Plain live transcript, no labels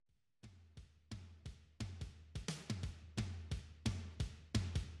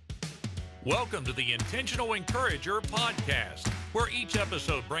Welcome to the Intentional Encourager podcast, where each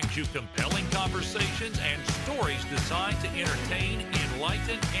episode brings you compelling conversations and stories designed to entertain,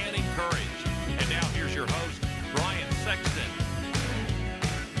 enlighten, and encourage. And now here's your host, Brian Sexton.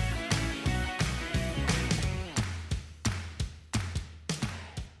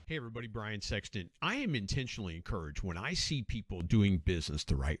 Hey everybody, Brian Sexton. I am intentionally encouraged when I see people doing business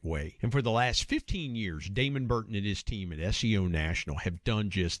the right way. And for the last 15 years, Damon Burton and his team at SEO National have done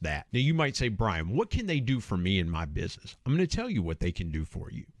just that. Now you might say, Brian, what can they do for me in my business? I'm going to tell you what they can do for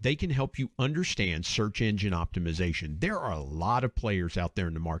you. They can help you understand search engine optimization. There are a lot of players out there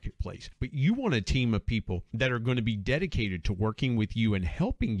in the marketplace, but you want a team of people that are going to be dedicated to working with you and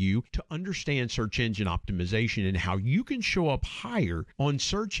helping you to understand search engine optimization and how you can show up higher on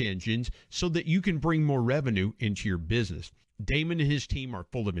search engines so that you can bring more revenue into your business. Damon and his team are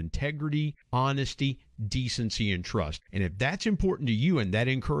full of integrity, honesty, decency, and trust. And if that's important to you and that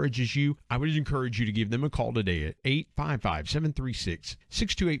encourages you, I would encourage you to give them a call today at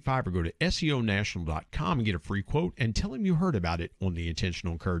 855-736-6285 or go to SEOnational.com and get a free quote and tell them you heard about it on the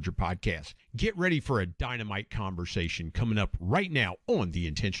Intentional Encourager podcast. Get ready for a dynamite conversation coming up right now on the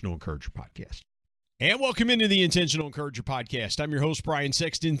Intentional Encourager podcast. And welcome into the Intentional Encourager podcast. I'm your host, Brian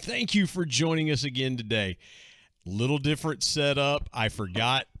Sexton. Thank you for joining us again today. Little different setup. I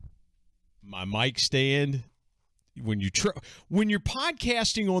forgot my mic stand. When you're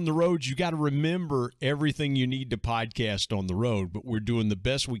podcasting on the road, you got to remember everything you need to podcast on the road. But we're doing the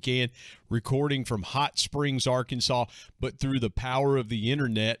best we can, recording from Hot Springs, Arkansas. But through the power of the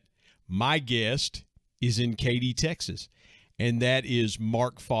internet, my guest is in Katy, Texas. And that is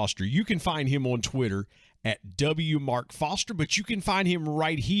Mark Foster. You can find him on Twitter at WMarkFoster, but you can find him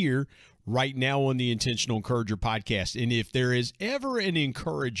right here, right now on the Intentional Encourager podcast. And if there is ever an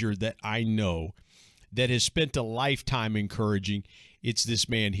encourager that I know that has spent a lifetime encouraging, it's this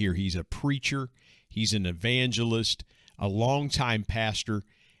man here. He's a preacher. He's an evangelist, a longtime pastor.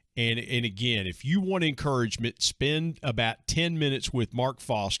 And again, if you want encouragement, spend about 10 minutes with Mark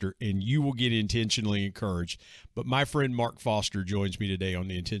Foster and you will get intentionally encouraged. But my friend Mark Foster joins me today on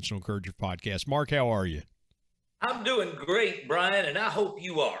the Intentional Encourager podcast. Mark, how are you? I'm doing great, Brian, and I hope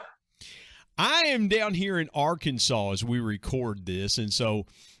you are. I am down here in Arkansas as we record this, and so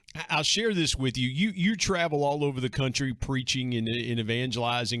I'll share this with you. You travel all over the country preaching and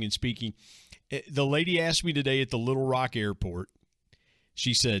evangelizing and speaking. The lady asked me today at the Little Rock Airport,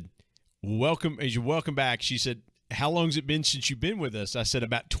 she said, welcome back. She said, how long has it been since you've been with us? I said,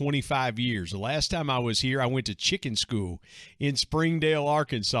 about 25 years. The last time I was here, I went to chicken school in Springdale,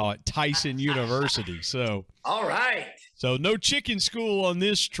 Arkansas at Tyson University. So, all right. So no chicken school on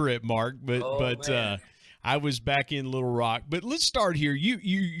this trip, Mark, but I was back in Little Rock. But let's start here.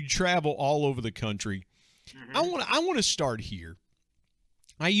 You travel all over the country. Mm-hmm. I want to start here.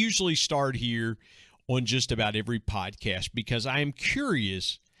 I usually start here on just about every podcast because I am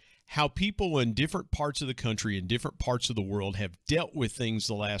curious how people in different parts of the country and different parts of the world have dealt with things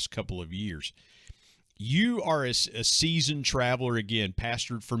the last couple of years. You are a seasoned traveler, again,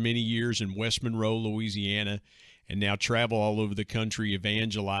 pastored for many years in West Monroe, Louisiana, and now travel all over the country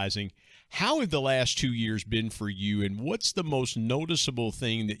evangelizing. How have the last 2 years been for you, and what's the most noticeable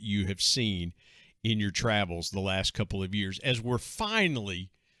thing that you have seen in your travels the last couple of years as we're finally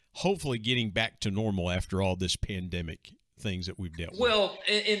hopefully getting back to normal after all this pandemic things that we've dealt with? Well,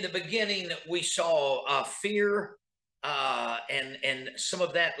 in the beginning, we saw fear, and some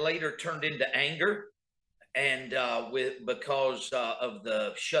of that later turned into anger, and because of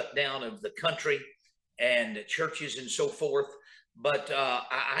the shutdown of the country and churches and so forth. But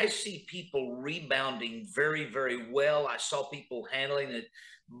I see people rebounding very, very well. I saw people handling it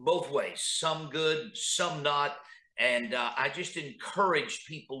both ways, some good, some not. And I just encouraged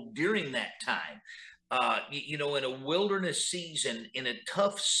people during that time, in a wilderness season, in a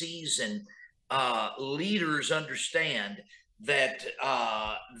tough season, leaders understand that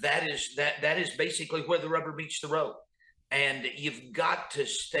that is basically where the rubber meets the road. And you've got to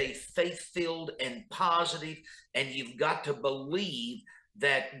stay faith-filled and positive, and you've got to believe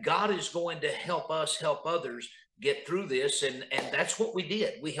that God is going to help us help others get through this. And that's what we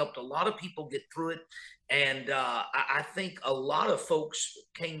did. We helped a lot of people get through it. And I think a lot of folks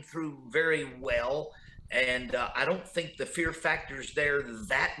came through very well. And I don't think the fear factor's there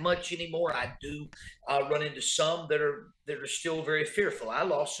that much anymore. I do run into some that are still very fearful. I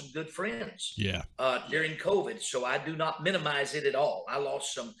lost some good friends during COVID, so I do not minimize it at all. I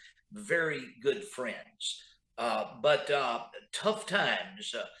lost some very good friends. But tough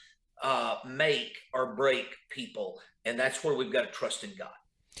times make or break people, and that's where we've got to trust in God.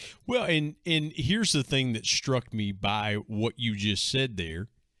 Well, and here's the thing that struck me by what you just said there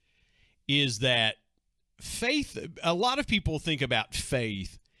is that faith, a lot of people think about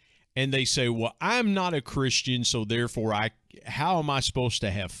faith and they say, well, I'm not a Christian, so therefore how am I supposed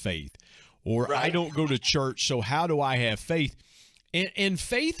to have faith? Or Right. I don't go to church, so how do I have faith? And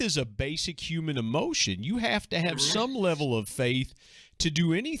faith is a basic human emotion. You have to have some level of faith to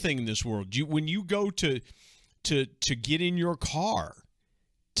do anything in this world. When you go to get in your car,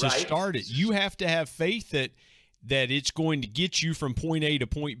 to Right. start it, you have to have faith that it's going to get you from point A to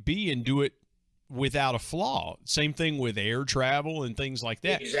point B and do it without a flaw. Same thing with air travel and things like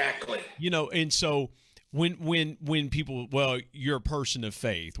that. Exactly. And so when people, well, you're a person of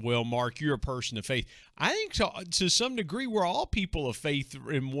faith. Well, Mark, you're a person of faith. I think to some degree we're all people of faith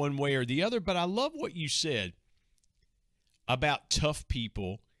in one way or the other, but I love what you said about tough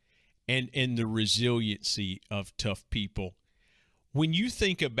people and the resiliency of tough people. When you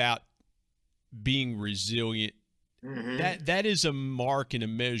think about being resilient, that is a mark and a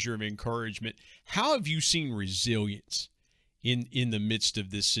measure of encouragement. How have you seen resilience in the midst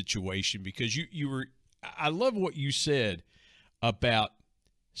of this situation? Because I love what you said about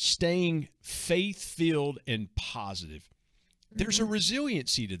staying faith-filled and positive. There's a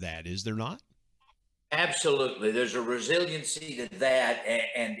resiliency to that, is there not? Absolutely. There's a resiliency to that,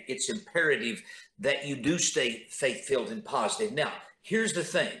 and it's imperative that you do stay faith-filled and positive. Now, here's the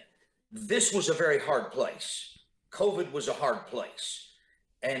thing. This was a very hard place. COVID was a hard place.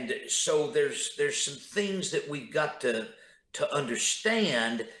 And so there's some things that we've got to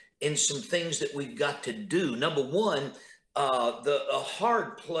understand and some things that we've got to do. Number one, a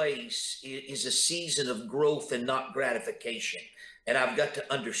hard place is a season of growth and not gratification. And I've got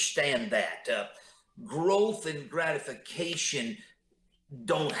to understand that. Growth and gratification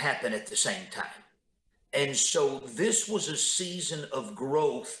don't happen at the same time. And so this was a season of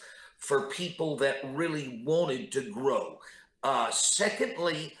growth for people that really wanted to grow.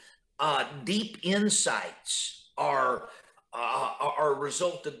 Secondly, deep insights are a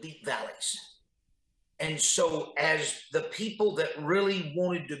result of deep valleys. And so as the people that really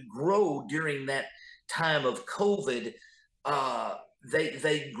wanted to grow during that time of COVID,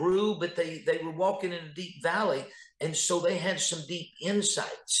 they grew, but they were walking in a deep valley. And so they had some deep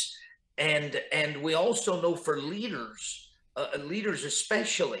insights. And we also know for leaders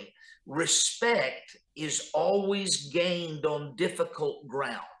especially, respect is always gained on difficult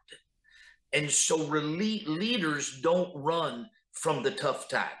ground. And so leaders don't run from the tough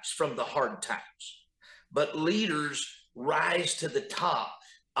times, from the hard times, but leaders rise to the top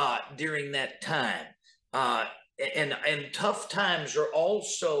during that time. And tough times are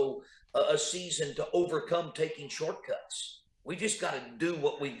also a season to overcome taking shortcuts. We just got to do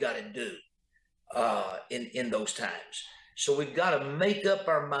what we've got to do in those times. So we've got to make up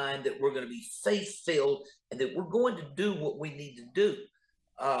our mind that we're going to be faith-filled and that we're going to do what we need to do,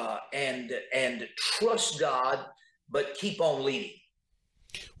 and trust God, but keep on leading.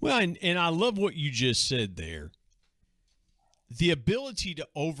 Well, and I love what you just said there. The ability to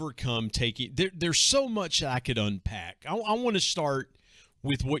overcome there's so much I could unpack. I want to start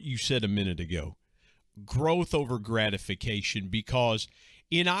with what you said a minute ago, growth over gratification, because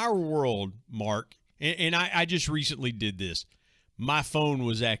in our world, Mark, and I just recently did this, my phone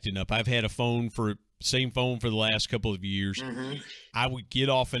was acting up. I've had same phone for the last couple of years. I would get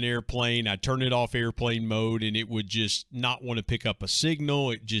off an airplane, I'd turn it off airplane mode, and it would just not want to pick up a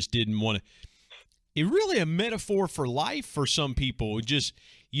signal. It just didn't want to. It's really a metaphor for life for some people. It just,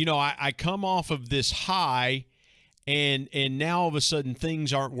 I come off of this high, and now all of a sudden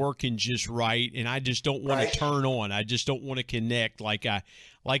things aren't working just right, and I just don't want to turn on. I just don't want to connect like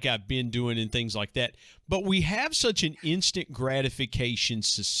I've been doing and things like that. But we have such an instant gratification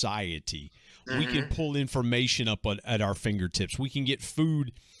society. We can pull information up at our fingertips. We can get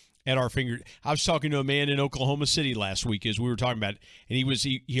food at our I was talking to a man in Oklahoma City last week as we were talking about it, and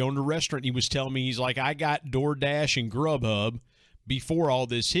he owned a restaurant. He was telling me, he's like, I got DoorDash and Grubhub before all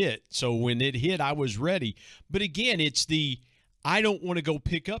this hit. So when it hit, I was ready. But again, it's I don't want to go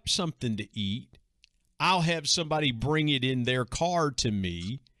pick up something to eat. I'll have somebody bring it in their car to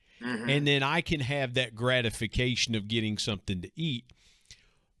me, and then I can have that gratification of getting something to eat.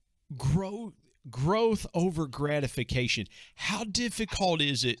 Growth over gratification. How difficult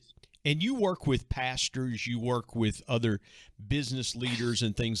is it? And you work with pastors, you work with other business leaders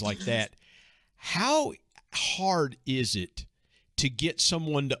and things like that. How hard is it to get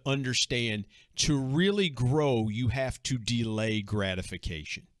someone to understand to really grow, you have to delay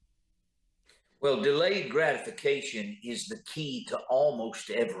gratification? Well, delayed gratification is the key to almost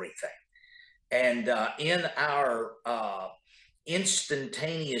everything. And in our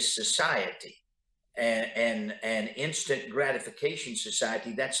instantaneous society, and instant gratification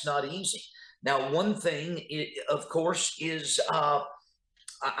society, that's not easy. Now, one thing, of course, is I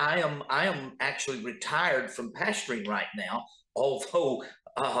am actually retired from pastoring right now, although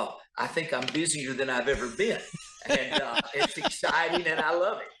I think I'm busier than I've ever been, and it's exciting, and I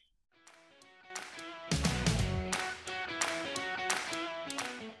love it.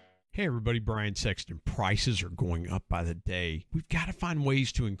 Hey everybody, Brian Sexton. Prices are going up by the day. We've got to find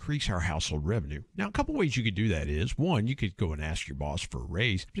ways to increase our household revenue. Now, a couple ways you could do that is, one, you could go and ask your boss for a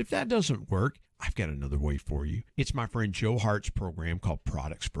raise. But if that doesn't work, I've got another way for you. It's my friend Joe Hart's program called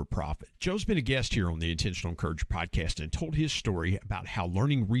Products for Profit. Joe's been a guest here on the Intentional Encourager podcast and told his story about how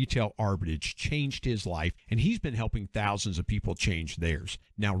learning retail arbitrage changed his life, and he's been helping thousands of people change theirs.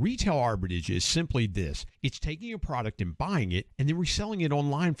 Now, retail arbitrage is simply this. It's taking a product and buying it and then reselling it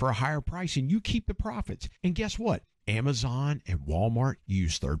online for a higher price, and you keep the profits. And guess what? Amazon and Walmart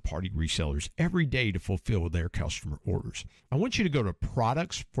use third-party resellers every day to fulfill their customer orders. I want you to go to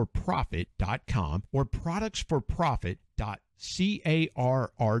productsforprofit.com or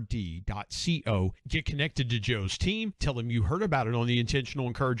productsforprofit.card.co. Get connected to Joe's team. Tell them you heard about it on the Intentional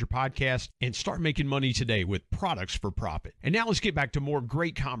Encourager podcast and start making money today with Products for Profit. And now let's get back to more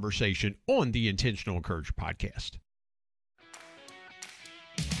great conversation on the Intentional Encourager podcast.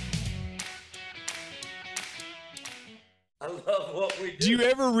 I love what we do. Do you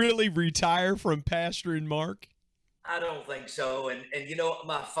ever really retire from pastoring, Mark? I don't think so. And you know,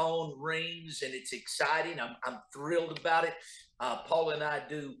 my phone rings and it's exciting. I'm thrilled about it. Paul and I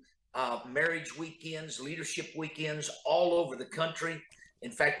do marriage weekends, leadership weekends all over the country.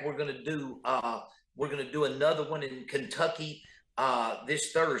 In fact, we're going to do another one in Kentucky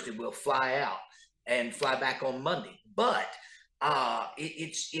this Thursday. We'll fly out and fly back on Monday. But I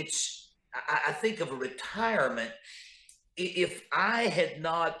think of a retirement. If I had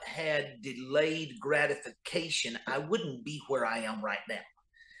not had delayed gratification, I wouldn't be where I am right now.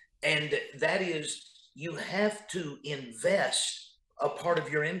 And that is, you have to invest a part of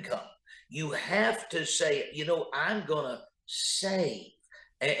your income. You have to say, you know, I'm going to save.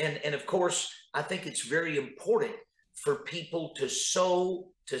 And of course, I think it's very important for people to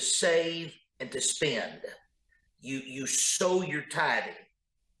sow, to save, and to spend. You sow your tithing.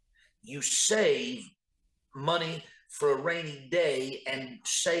 You save money for a rainy day and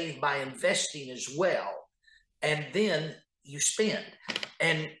save by investing as well. And then you spend.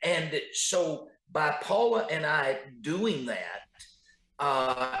 And so by Paula and I doing that,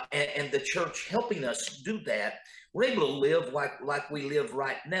 and the church helping us do that, we're able to live like we live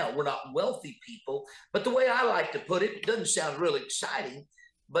right now. We're not wealthy people, but the way I like to put it, it doesn't sound really exciting,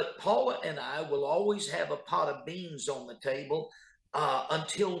 but Paula and I will always have a pot of beans on the table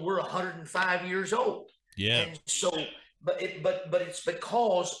until we're 105 years old. Yeah. And so, but it's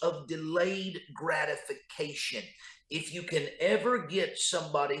because of delayed gratification. If you can ever get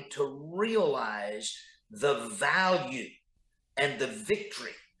somebody to realize the value and the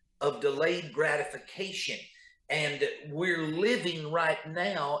victory of delayed gratification, and we're living right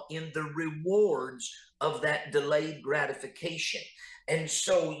now in the rewards of that delayed gratification. And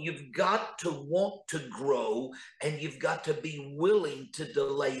so you've got to want to grow, and you've got to be willing to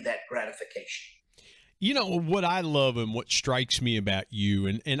delay that gratification. You know, what I love and what strikes me about you,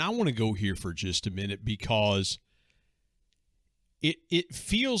 and I want to go here for just a minute because it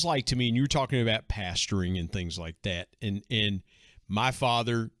feels like to me, and you were talking about pastoring and things like that, and my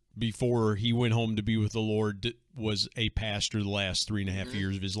father, before he went home to be with the Lord, was a pastor the last 3.5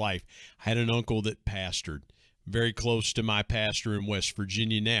 years of his life. I had an uncle that pastored very close to my pastor in West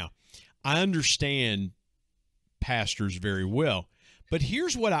Virginia now. I understand pastors very well. But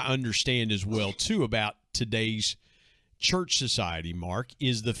here's what I understand as well, too, about today's church society, Mark,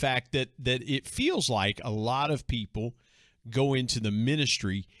 is the fact that it feels like a lot of people go into the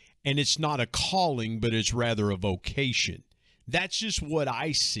ministry and it's not a calling, but it's rather a vocation. That's just what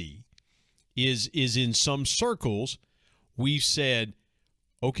I see is in some circles, we've said,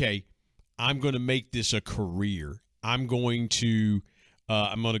 okay, I'm going to make this a career. I'm going to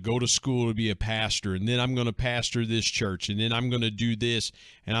go to school to be a pastor, and then I'm going to pastor this church, and then I'm going to do this,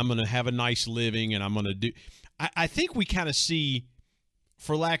 and I'm going to have a nice living, and I'm going to do – I think we kind of see,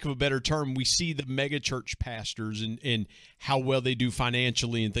 for lack of a better term, we see the mega church pastors and how well they do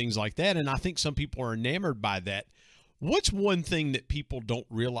financially and things like that, and I think some people are enamored by that. What's one thing that people don't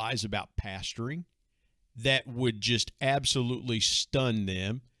realize about pastoring that would just absolutely stun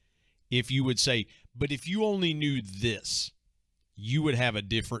them if you would say, but if you only knew this, you would have a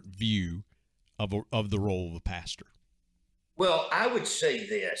different view of the role of a pastor? Well, I would say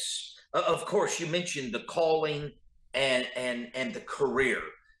this. Of course, you mentioned the calling and the career.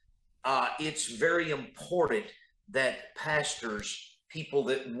 it's very important that pastors, people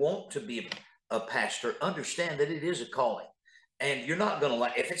that want to be a pastor, understand that it is a calling. And you're not going to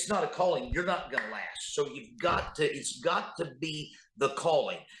last. If it's not a calling, you're not going to last. So it's got to be the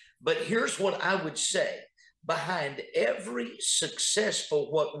calling. But here's what I would say. Behind every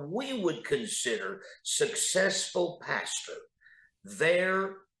successful, what we would consider successful pastor,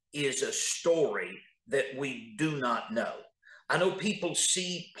 there is a story that we do not know. I know people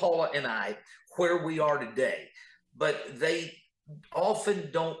see Paula and I where we are today, but they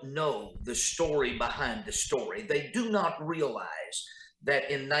often don't know the story behind the story. They do not realize that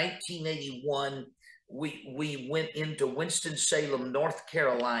in 1981, we went into Winston-Salem, North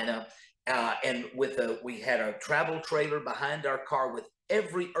Carolina, and we had a travel trailer behind our car with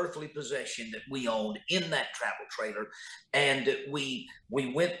every earthly possession that we owned in that travel trailer. And we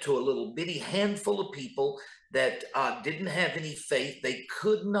went to a little bitty handful of people that didn't have any faith. They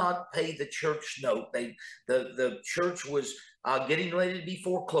could not pay the church note. The church was getting ready to be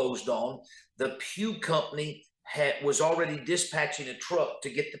foreclosed on. The pew company was already dispatching a truck to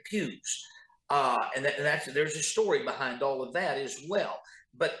get the pews. There's a story behind all of that as well.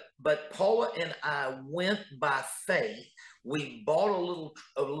 But Paula and I went by faith. We bought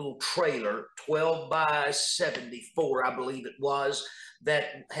a little trailer, 12 by 74, I believe it was,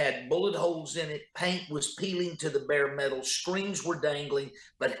 that had bullet holes in it. Paint was peeling to the bare metal. Strings were dangling.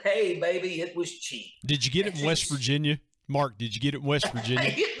 But hey, baby, it was cheap. Did you get it in West Virginia? Mark, did you get it in West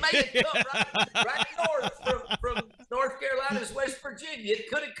Virginia? It made it come right north from North Carolina to West Virginia. It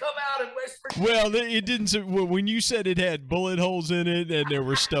could have come out in West Virginia. Well, it didn't. When you said it had bullet holes in it and there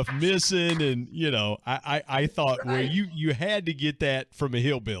was stuff missing, and I thought, well, you had to get that from a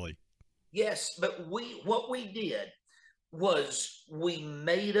hillbilly. Yes, but what we did was we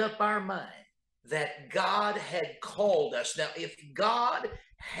made up our mind that God had called us. Now, if God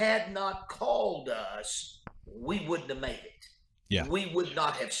had not called us, we wouldn't have made it. Yeah. We would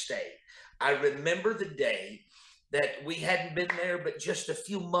not have stayed. I remember the day that we hadn't been there but just a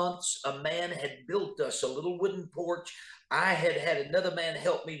few months. A man had built us a little wooden porch. I had another man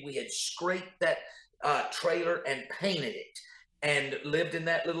help me. We had scraped that trailer and painted it, and lived in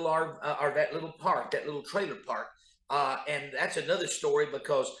that little that little park, that little trailer park. And that's another story,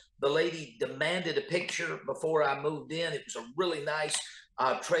 because the lady demanded a picture before I moved in. It was a really nice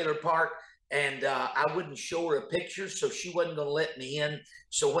trailer park. And I wouldn't show her a picture, so she wasn't going to let me in.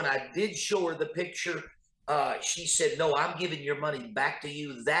 So when I did show her the picture, she said, "No, I'm giving your money back to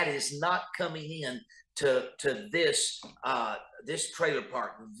you. That is not coming in to this trailer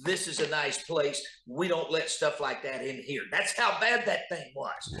park. This is a nice place. We don't let stuff like that in here." That's how bad that thing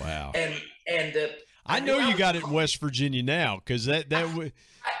was. Wow. And I know you got it in West Virginia now, because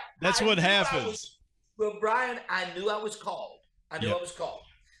that's what happens. Well, Brian, I knew I was called. I was called.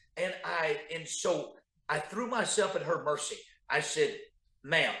 And so I threw myself at her mercy. I said,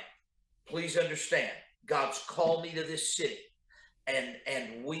 "Ma'am, please understand, God's called me to this city,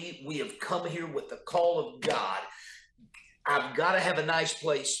 and we have come here with the call of God. I've got to have a nice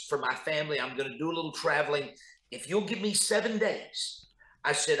place for my family. I'm going to do a little traveling. If you'll give me 7 days,"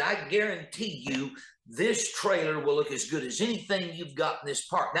 I said, "I guarantee you this trailer will look as good as anything you've got in this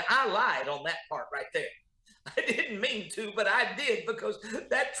park." Now, I lied on that part right there. I didn't mean to, but I did, because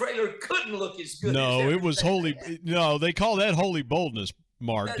that trailer couldn't look as good. No, it was holy. No, they call that holy boldness,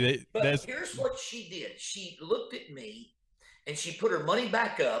 Mark. But here's what she did. She looked at me, and she put her money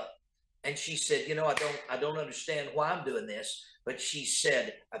back up, and she said, I don't understand why I'm doing this. But she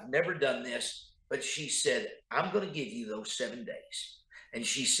said, "I've never done this." But she said, "I'm going to give you those 7 days." And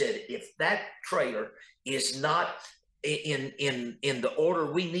she said, "If that trailer is not in the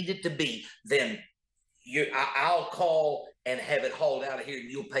order we need it to be, then I'll call and have it hauled out of here, and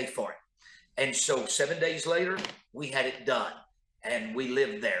you'll pay for it." And so 7 days later, we had it done, and we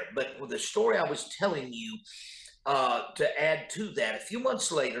lived there. But with the story I was telling you, to add to that, a few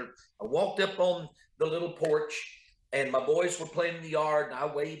months later, I walked up on the little porch, and my boys were playing in the yard, and I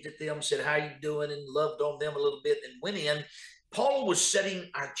waved at them, said, "How you doing?" and loved on them a little bit, and went in. Paula was setting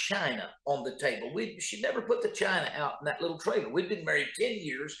our china on the table. She never put the china out in that little trailer. We'd been married 10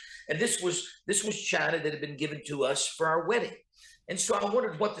 years, and this was china that had been given to us for our wedding. And so I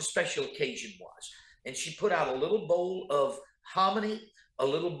wondered what the special occasion was. And she put out a little bowl of hominy, a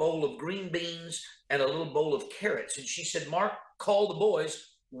little bowl of green beans, and a little bowl of carrots. And she said, "Mark, call the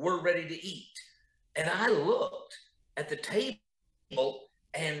boys. We're ready to eat." And I looked at the table,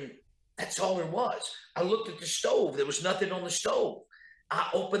 and that's all there was. I looked at the stove. There was nothing on the stove. I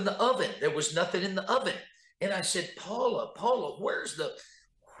opened the oven. There was nothing in the oven. And I said, Paula, where's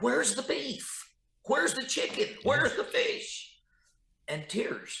the beef? Where's the chicken? Where's the fish?" And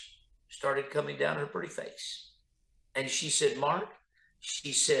tears started coming down her pretty face. And she said, Mark,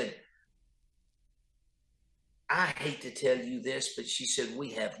 she said, I hate to tell you this, but she said,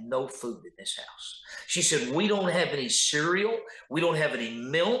 we have no food in this house. She said, we don't have any cereal. We don't have any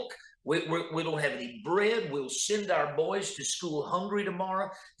milk. We don't have any bread. We'll send our boys to school hungry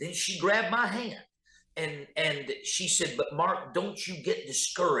tomorrow. Then she grabbed my hand and she said, but Mark, don't you get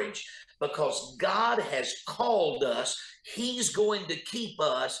discouraged, because God has called us. He's going to keep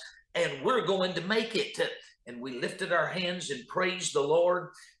us, and we're going to make it. And we lifted our hands and praised the Lord.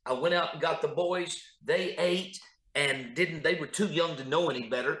 I went out and got the boys. They ate and they were too young to know any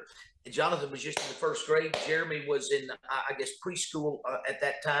better. Jonathan was just in the first grade. Jeremy was in, I guess, preschool at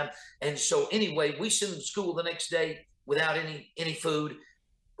that time. And so anyway, we sent them to school the next day without any food.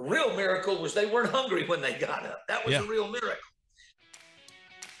 Real miracle was they weren't hungry when they got up. That was a real miracle.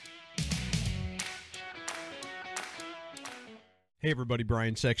 Hey everybody,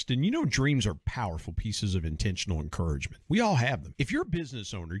 Brian Sexton. You know, dreams are powerful pieces of intentional encouragement. We all have them. If you're a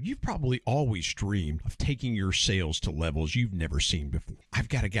business owner, you've probably always dreamed of taking your sales to levels you've never seen before. I've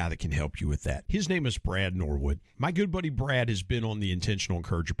got a guy that can help you with that. His name is Brad Norwood. My good buddy Brad has been on the Intentional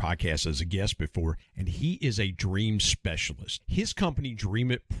Encourager podcast as a guest before, and he is a dream specialist. His company,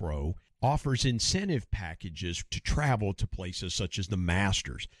 Dream It Pro, offers incentive packages to travel to places such as the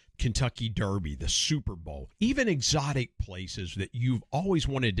Masters, Kentucky Derby, the Super Bowl, even exotic places that you've always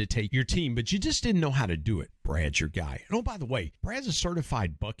wanted to take your team, but you just didn't know how to do it. Brad's your guy. And oh, by the way, Brad's a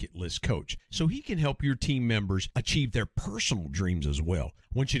certified bucket list coach, so he can help your team members achieve their personal dreams as well.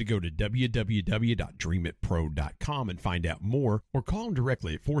 I want you to go to www.dreamitpro.com and find out more, or call him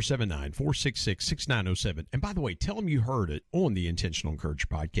directly at 479-466-6907. And by the way, tell him you heard it on the Intentional Encourager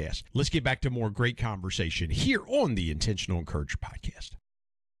podcast. Let's get back to more great conversation here on the Intentional Encourager podcast.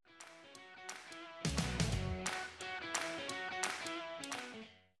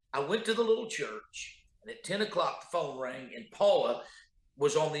 I went to the little church, and at 10 o'clock the phone rang, and Paula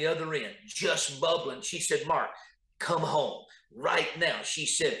was on the other end, just bubbling. She said, Mark, come home right now. She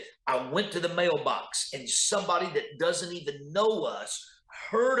said, I went to the mailbox, and somebody that doesn't even know us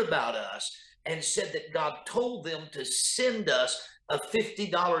heard about us and said that God told them to send us a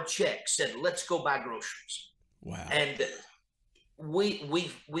 $50 check, said, let's go buy groceries. Wow. And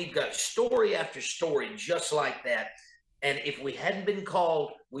we've got story after story just like that. And if we hadn't been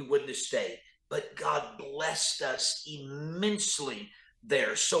called, we wouldn't have stayed. But God blessed us immensely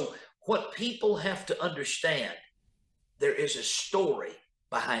there. So what people have to understand, there is a story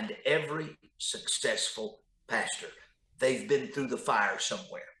behind every successful pastor. They've been through the fire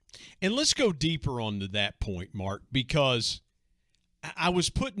somewhere. And let's go deeper onto that point, Mark, because I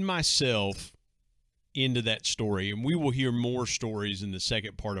was putting myself into that story, and we will hear more stories in the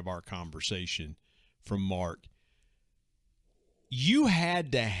second part of our conversation from Mark. You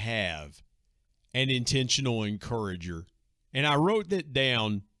had to have an intentional encourager, and I wrote that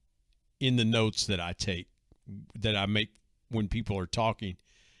down in the notes that I make when people are talking.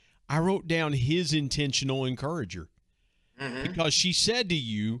 I wrote down his intentional encourager because she said to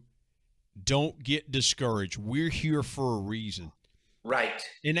you, don't get discouraged. We're here for a reason. Right.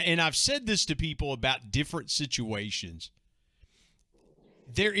 And I've said this to people about different situations.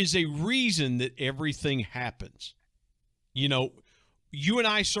 There is a reason that everything happens. You know, you and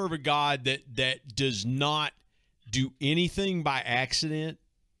I serve a God that does not do anything by accident.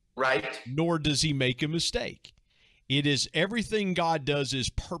 Right. Nor does he make a mistake. It is everything God does is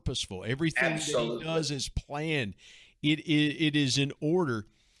purposeful. Everything that he does is planned. It is in order.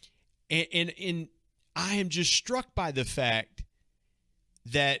 And I am just struck by the fact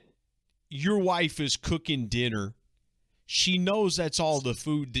that your wife is cooking dinner. She knows that's all the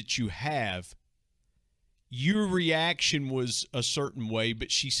food that you have. Your reaction was a certain way, but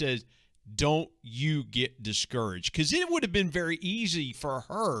she says, don't you get discouraged. Because it would have been very easy for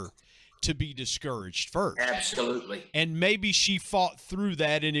her to be discouraged first. Absolutely. And maybe she fought through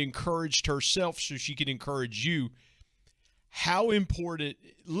that and encouraged herself so she could encourage you. How important,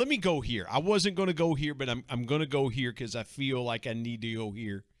 let me go here. I wasn't going to go here, but I'm going to go here because I feel like I need to go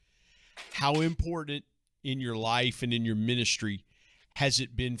here. How important in your life and in your ministry has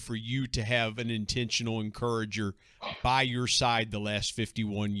it been for you to have an intentional encourager by your side the last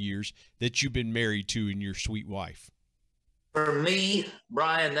 51 years that you've been married to and your sweet wife? For me,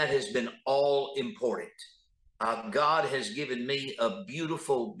 Brian, that has been all important. God has given me a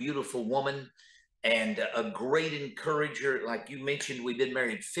beautiful, beautiful woman and a great encourager. Like you mentioned, we've been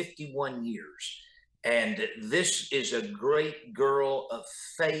married 51 years. And this is a great girl of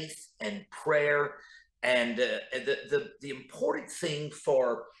faith and prayer. And the important thing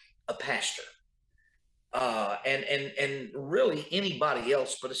for a pastor and really anybody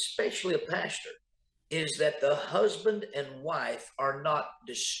else, but especially a pastor, is that the husband and wife are not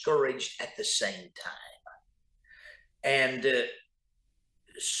discouraged at the same time. And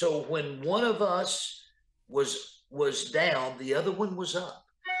so when one of us was down, the other one was up.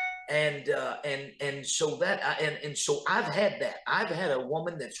 And so that and so I've had that. I've had a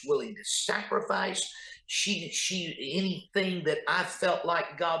woman that's willing to sacrifice. She anything that I felt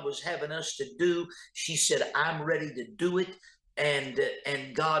like God was having us to do, she said, I'm ready to do it. And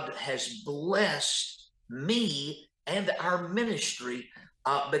God has blessed me and our ministry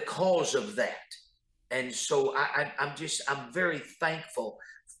because of that. And so I'm very thankful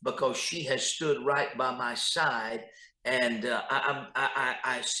because she has stood right by my side, and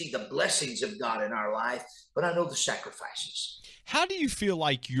I see the blessings of God in our life, but I know the sacrifices. How do you feel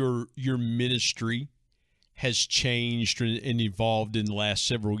like your ministry has changed and evolved in the last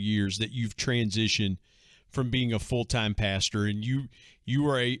several years, that you've transitioned from being a full-time pastor, and you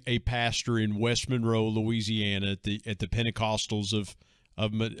are a pastor in West Monroe, Louisiana, at the Pentecostals of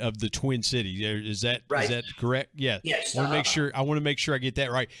the Twin Cities? Is that Right. Is that correct? Yeah. Yes. I want to make sure I get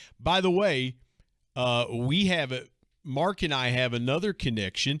that right. By the way, Mark and I have another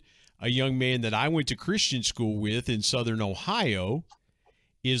connection. A young man that I went to Christian school with in Southern Ohio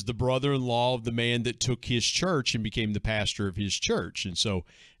is the brother-in-law of the man that took his church and became the pastor of his church. And so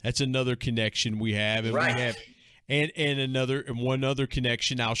that's another connection we have. And Right. we have one other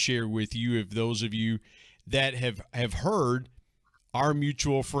connection I'll share with you, if those of you that have heard our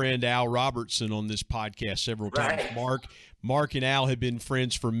mutual friend Al Robertson on this podcast several times. Right. Mark and Al have been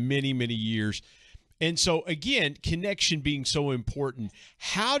friends for many, many years. And so, again, connection being so important,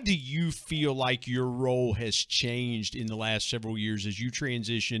 how do you feel like your role has changed in the last several years as you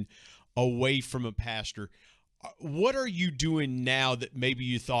transition away from a pastor? What are you doing now that maybe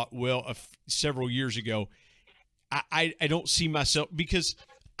you thought, well, several years ago, I don't see myself, because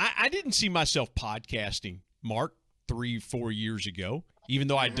I didn't see myself podcasting, Mark, 3-4 years ago, even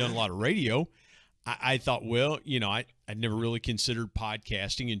though I'd done a lot of radio. I thought, well, I'd never really considered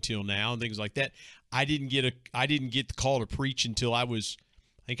podcasting until now and things like that. I didn't get the call to preach until I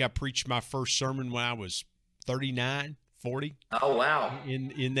think I preached my first sermon when I was 39, 40. Oh, wow.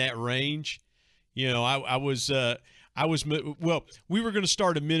 In that range. I was we were going to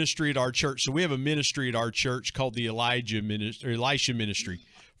start a ministry at our church. So we have a ministry at our church called the Elisha Ministry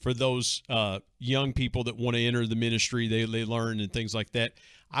for those young people that want to enter the ministry. They learn and things like that.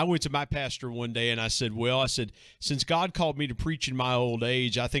 I went to my pastor one day and I said, since God called me to preach in my old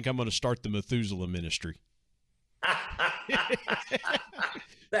age, I think I'm going to start the Methuselah ministry.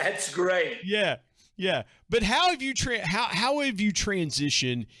 That's great. Yeah. Yeah. But how have you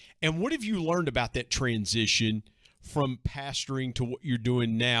transitioned, and what have you learned about that transition from pastoring to what you're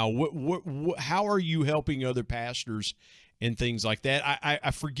doing now? How are you helping other pastors and things like that?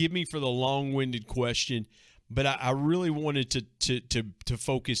 I forgive me for the long-winded question, but I really wanted to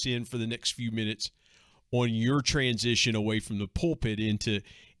focus in for the next few minutes on your transition away from the pulpit into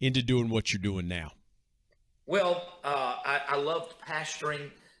doing what you're doing now. Well, I loved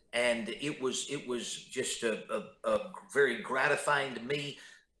pastoring, and it was just a very gratifying to me.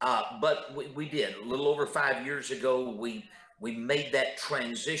 But we did a little over 5 years ago. We made that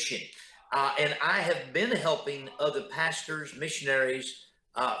transition, and I have been helping other pastors, missionaries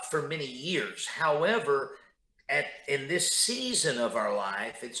for many years. However, in this season of our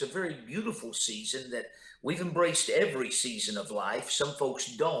life, it's a very beautiful season that we've embraced every season of life. Some folks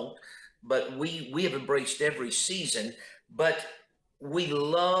don't, but we have embraced every season. But we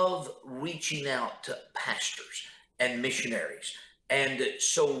love reaching out to pastors and missionaries. And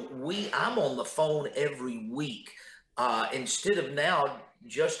so I'm on the phone every week. Instead of now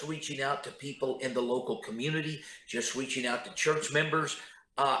just reaching out to people in the local community, just reaching out to church members,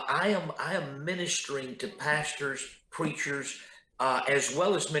 I am ministering to pastors, preachers, as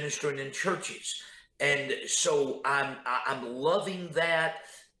well as ministering in churches. And so I'm loving that.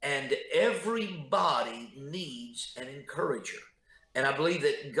 And everybody needs an encourager. And I believe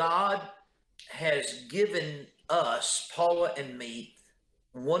that God has given us, Paula and me,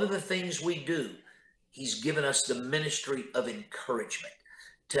 one of the things we do, he's given us the ministry of encouragement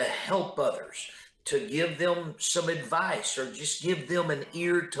to help others, to give them some advice, or just give them an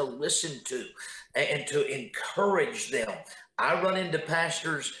ear to listen to and to encourage them. I run into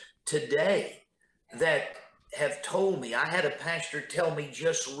pastors today that have told me, I had a pastor tell me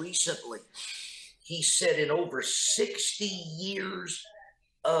just recently, he said, in over 60 years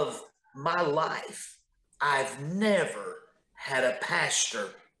of my life, I've never had a pastor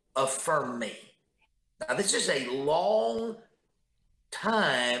affirm me. Now, this is a long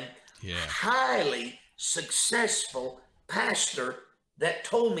time, highly successful pastor that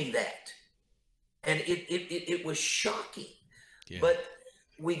told me that. And it was shocking. Yeah. But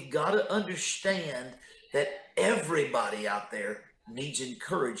we've got to understand that everybody out there needs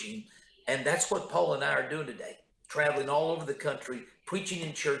encouraging. And that's what Paul and I are doing today, traveling all over the country, preaching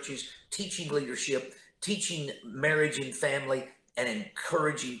in churches, teaching leadership, teaching marriage and family, and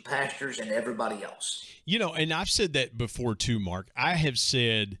encouraging pastors and everybody else. You know, and I've said that before too, Mark. I have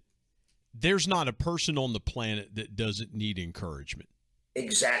said there's not a person on the planet that doesn't need encouragement.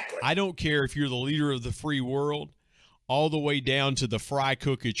 Exactly. I don't care if you're the leader of the free world, all the way down to the fry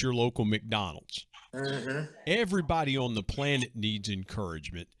cook at your local McDonald's. Mm-hmm. Everybody on the planet needs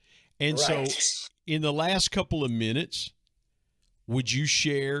encouragement. And so in the last couple of minutes, would you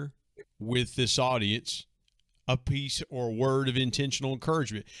share with this audience a piece or word of intentional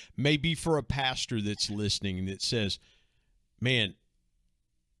encouragement? Maybe for a pastor that's listening that says, man,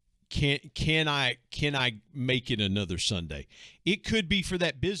 can I make it another Sunday? It could be for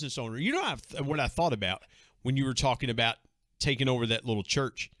that business owner. You know what I thought about when you were talking about taking over that little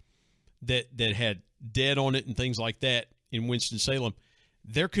church that had debt on it and things like that in Winston-Salem.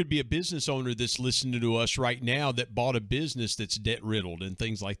 There could be a business owner that's listening to us right now that bought a business that's debt riddled and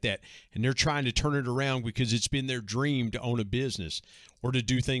things like that. And they're trying to turn it around because it's been their dream to own a business or to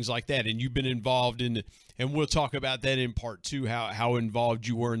do things like that. And you've been involved in, and we'll talk about that in part two, how involved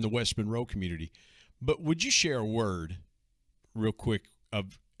you were in the West Monroe community. But would you share a word real quick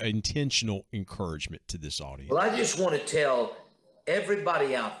of intentional encouragement to this audience? Well, I just want to tell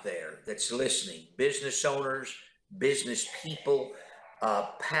everybody out there that's listening, business owners, business people,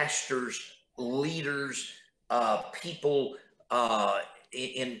 pastors, leaders, people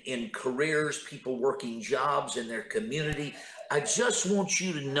in careers, people working jobs in their community. I just want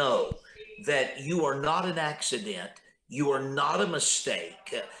you to know that you are not an accident. You are not a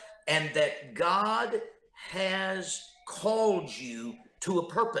mistake, and that God has called you to a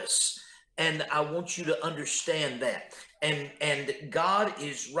purpose. And I want you to understand that. And God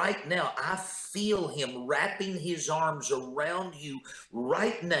is right now, I feel him wrapping his arms around you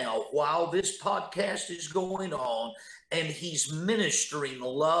right now while this podcast is going on. And he's ministering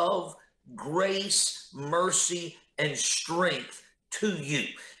love, grace, mercy, and strength to you.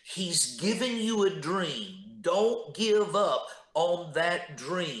 He's giving you a dream. Don't give up on that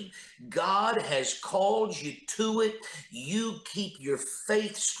dream. God has called you to it. You keep your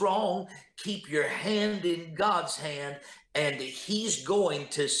faith strong, keep your hand in God's hand, and he's going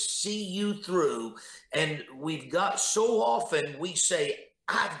to see you through. And we've got so often we say,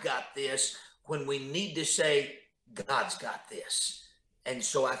 I've got this, when we need to say, God's got this. And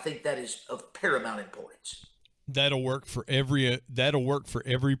so I think that is of paramount importance. That'll work for every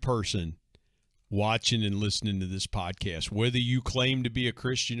person watching and listening to this podcast, whether you claim to be a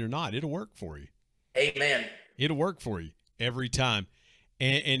Christian or not. It'll work for you. Amen. It'll work for you every time.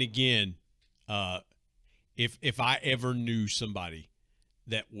 And again, if I ever knew somebody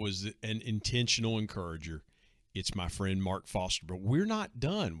that was an intentional encourager, it's my friend Mark Foster. But we're not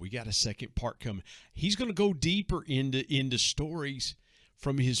done. We got a second part coming. He's going to go deeper into stories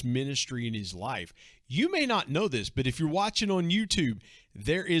from his ministry and his life. You may not know this, but if you're watching on YouTube,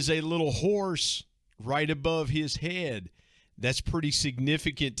 there is a little horse right above his head. That's pretty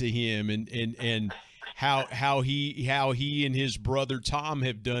significant to him, and how he and his brother Tom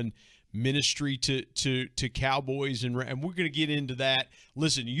have done ministry to cowboys, and we're going to get into that.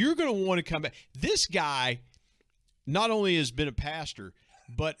 Listen, you're going to want to come back. This guy not only has been a pastor,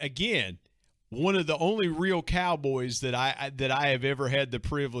 but again, one of the only real cowboys that I have ever had the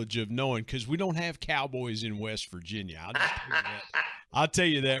privilege of knowing, because we don't have cowboys in West Virginia. I'll tell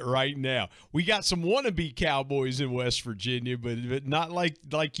you that right now. We got some wannabe cowboys in West Virginia, but not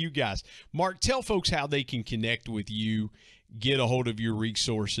like you guys. Mark, tell folks how they can connect with you, get a hold of your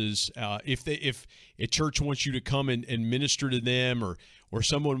resources. If a church wants you to come and minister to them, or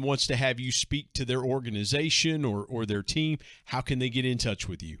someone wants to have you speak to their organization or their team, how can they get in touch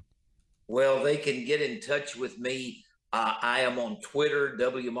with you? Well, they can get in touch with me. I am on Twitter,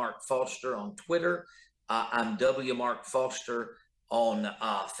 W. Mark Foster on Twitter. I'm W. Mark Foster on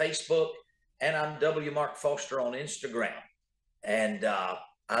Facebook, and I'm W. Mark Foster on Instagram. And I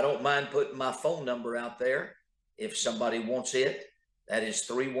don't mind putting my phone number out there if somebody wants it. That is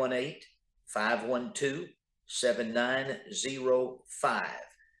 318-512-7905.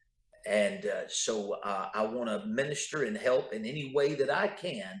 And so I want to minister and help in any way that I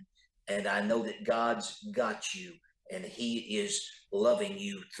can. And I know that God's got you, and he is loving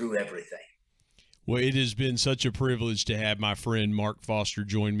you through everything. Well, it has been such a privilege to have my friend Mark Foster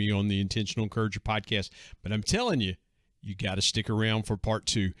join me on the Intentional Encourager podcast. But I'm telling you, you got to stick around for part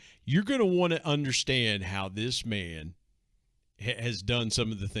 2. You're going to want to understand how this man has done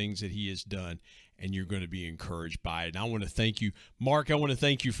some of the things that he has done, and you're going to be encouraged by it. And I want to thank you, Mark. I want to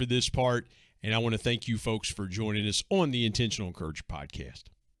thank you for this part, and I want to thank you folks for joining us on the Intentional Encourager podcast.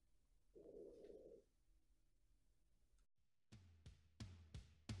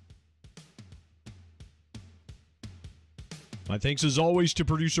 My thanks as always to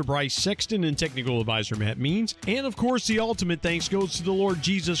producer Bryce Sexton and technical advisor Matt Means. And of course, the ultimate thanks goes to the Lord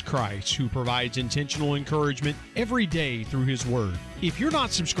Jesus Christ, who provides intentional encouragement every day through his word. If you're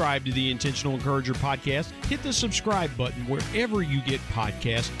not subscribed to the Intentional Encourager podcast, hit the subscribe button wherever you get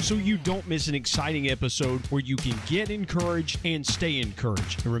podcasts so you don't miss an exciting episode where you can get encouraged and stay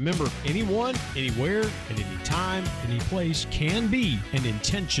encouraged. And remember, anyone, anywhere, at any time, any place can be an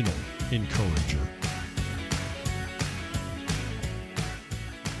intentional encourager.